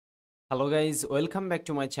Hello guys, welcome back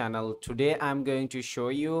to my channel. Today I'm going to show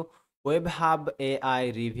you WebHub AI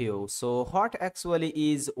review. So what actually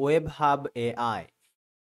is WebHub AI?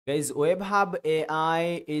 Guys, WebHub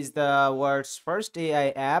AI is the world's first AI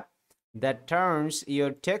app that turns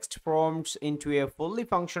your text prompts into a fully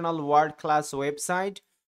functional world-class website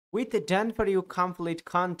with done for you complete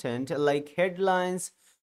content like headlines,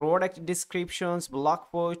 product descriptions, blog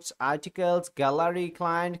posts, articles, gallery,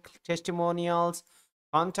 client testimonials,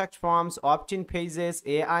 contact forms, opt-in pages,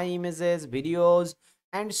 AI images, videos,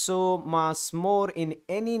 and so much more in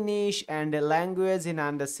any niche and language in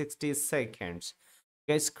under 60 seconds.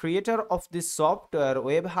 Guys, creator of this software,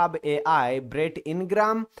 WebHub AI, Brett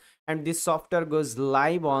Ingram, and this software goes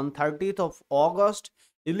live on 30th of August,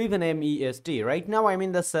 11 a.m. EST. Right now, I'm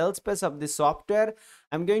in the sales page of this software.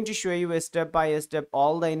 I'm going to show you a step by step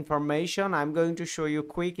all the information. I'm going to show you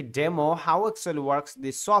quick demo how actually works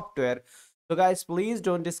this software. So guys, please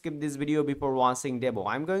don't skip this video before watching demo.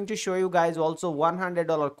 I'm going to show you guys also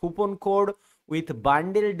 $100 coupon code with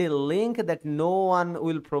bundled link that no one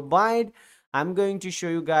will provide. I'm going to show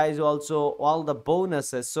you guys also all the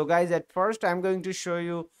bonuses. So guys, at first I'm going to show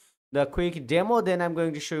you the quick demo, then I'm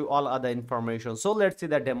going to show you all other information. So let's see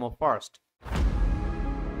the demo first.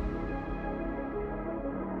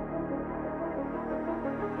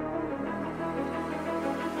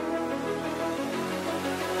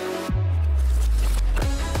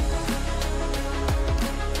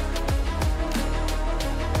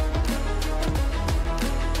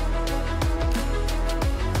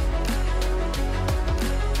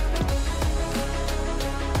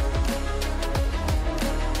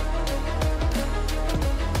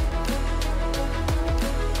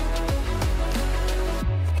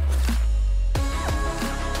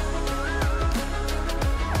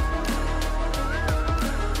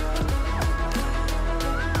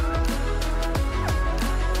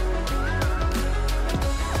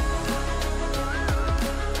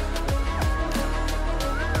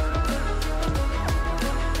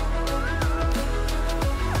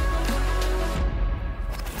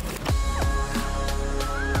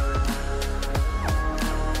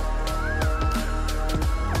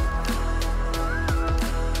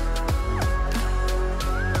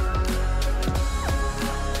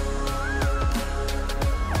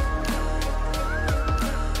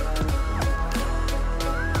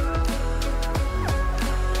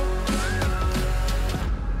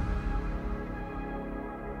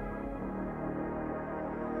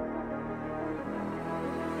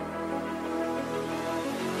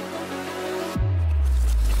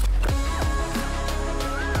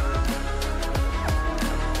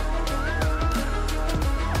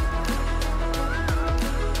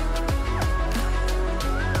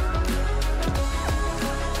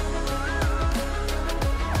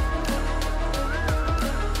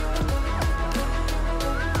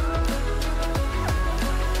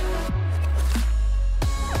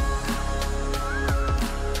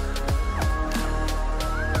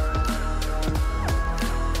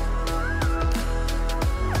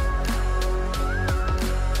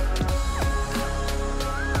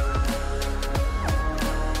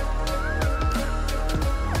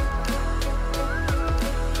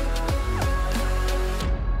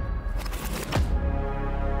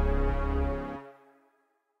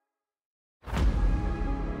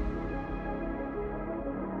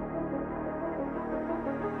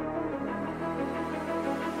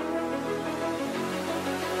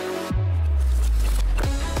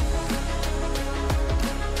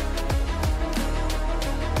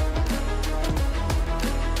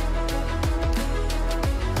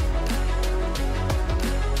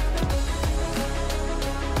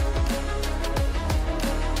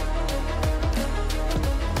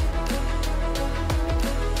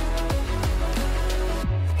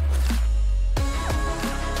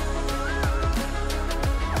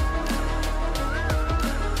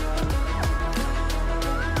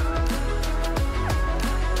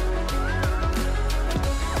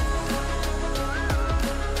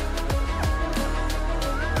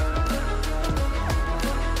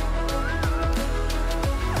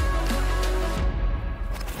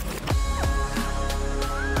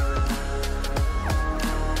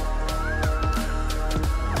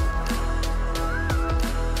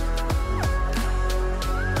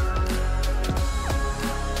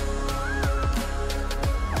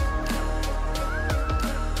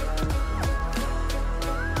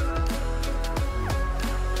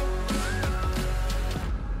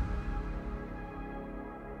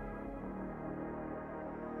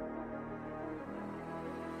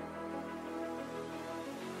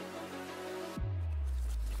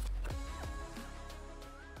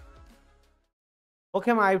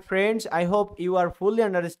 Okay, my friends, I hope you are fully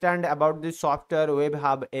understand about this software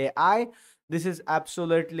WebHub AI. This is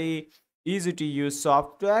absolutely easy to use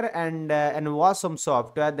software and an awesome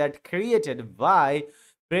software that created by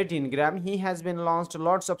Brett Ingram. He has been launched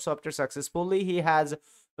lots of software successfully. He has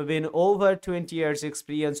been over 20 years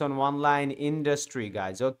experience on online industry,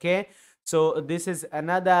 guys. Okay, so this is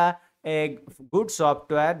another a good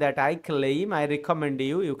software that I claim. I recommend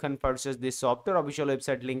you. You can purchase this software. Official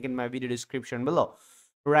website link in my video description below.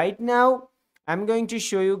 Right now, I'm going to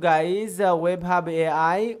show you guys WebHub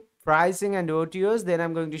AI pricing and OTOs. Then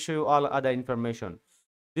I'm going to show you all other information.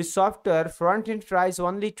 This software front end price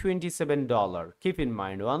only $27. Keep in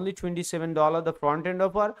mind, only $27 the front end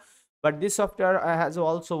offer. But this software has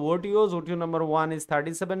also OTOs. OTO number 1 is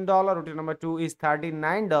 $37. OTO number 2 is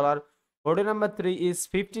 $39. OTO number 3 is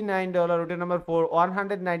 $59. OTO number 4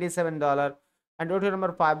 $197. And OTO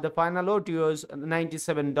number 5, the final OTO is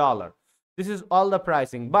 $97. This is all the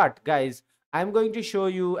pricing. But guys, I'm going to show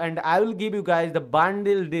you and I will give you guys the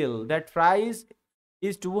bundle deal. That price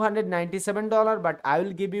is $297, but I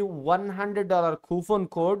will give you $100 coupon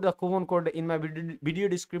code. The coupon code in my video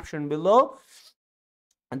description below.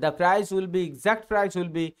 And the price will be, exact price will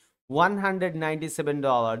be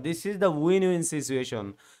 $197. This is the win-win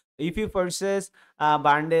situation. If you purchase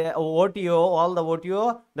bundle OTO, all the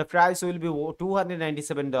OTO, the price will be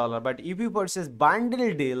 $297. But if you purchase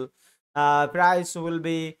bundle deal, price will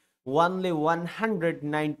be only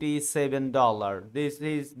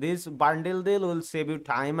 $197. This bundle deal will save you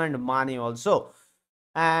time and money also.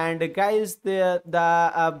 And guys,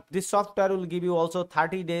 this software will give you also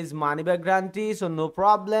 30 days money back guarantee, so no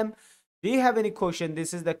problem. Do you have any question?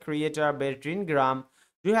 This is the creator Brett Ingram.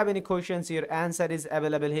 Do you have any questions? Your answer is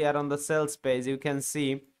available here on the sales page. You can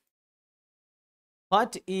see.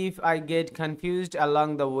 What if I get confused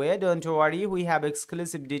along the way? Don't worry, we have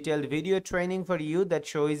exclusive detailed video training for you that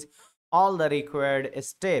shows all the required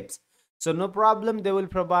steps. So no problem, they will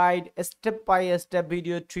provide step-by-step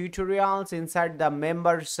video tutorials inside the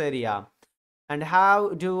members area. And how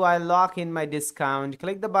do I lock in my discount?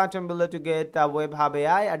 Click the button below to get WebHub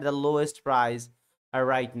AI at the lowest price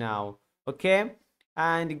right now. Okay,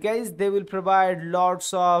 and guys, they will provide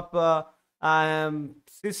lots of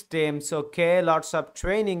systems, okay, lots of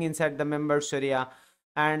training inside the members area,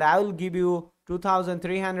 and I will give you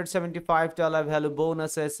 $2,375 value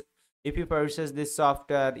bonuses. If you purchase this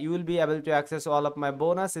software, you will be able to access all of my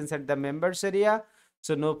bonus inside the members area,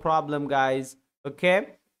 so no problem, guys.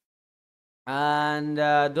 Okay, and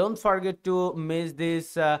don't forget to miss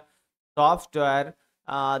this software.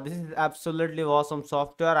 This is absolutely awesome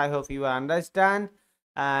software. I hope you understand.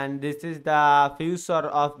 And this is the future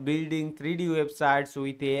of building 3D websites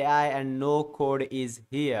with AI, and no code is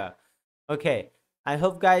here. Okay, I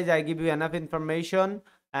hope guys I give you enough information,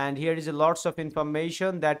 and here is lots of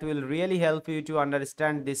information that will really help you to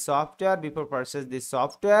understand this software before purchase this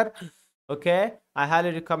software. Okay, I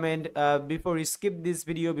highly recommend before you skip this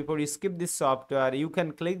video, before you skip this software, you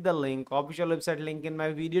can click the link, official website link in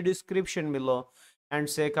my video description below, and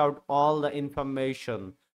check out all the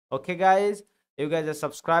information. Okay guys, you guys are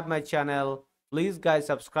subscribe my channel, please guys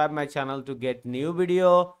subscribe my channel to get new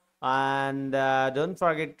video, and don't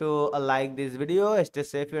forget to like this video. Stay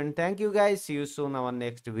safe and thank you guys. See you soon on our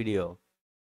next video.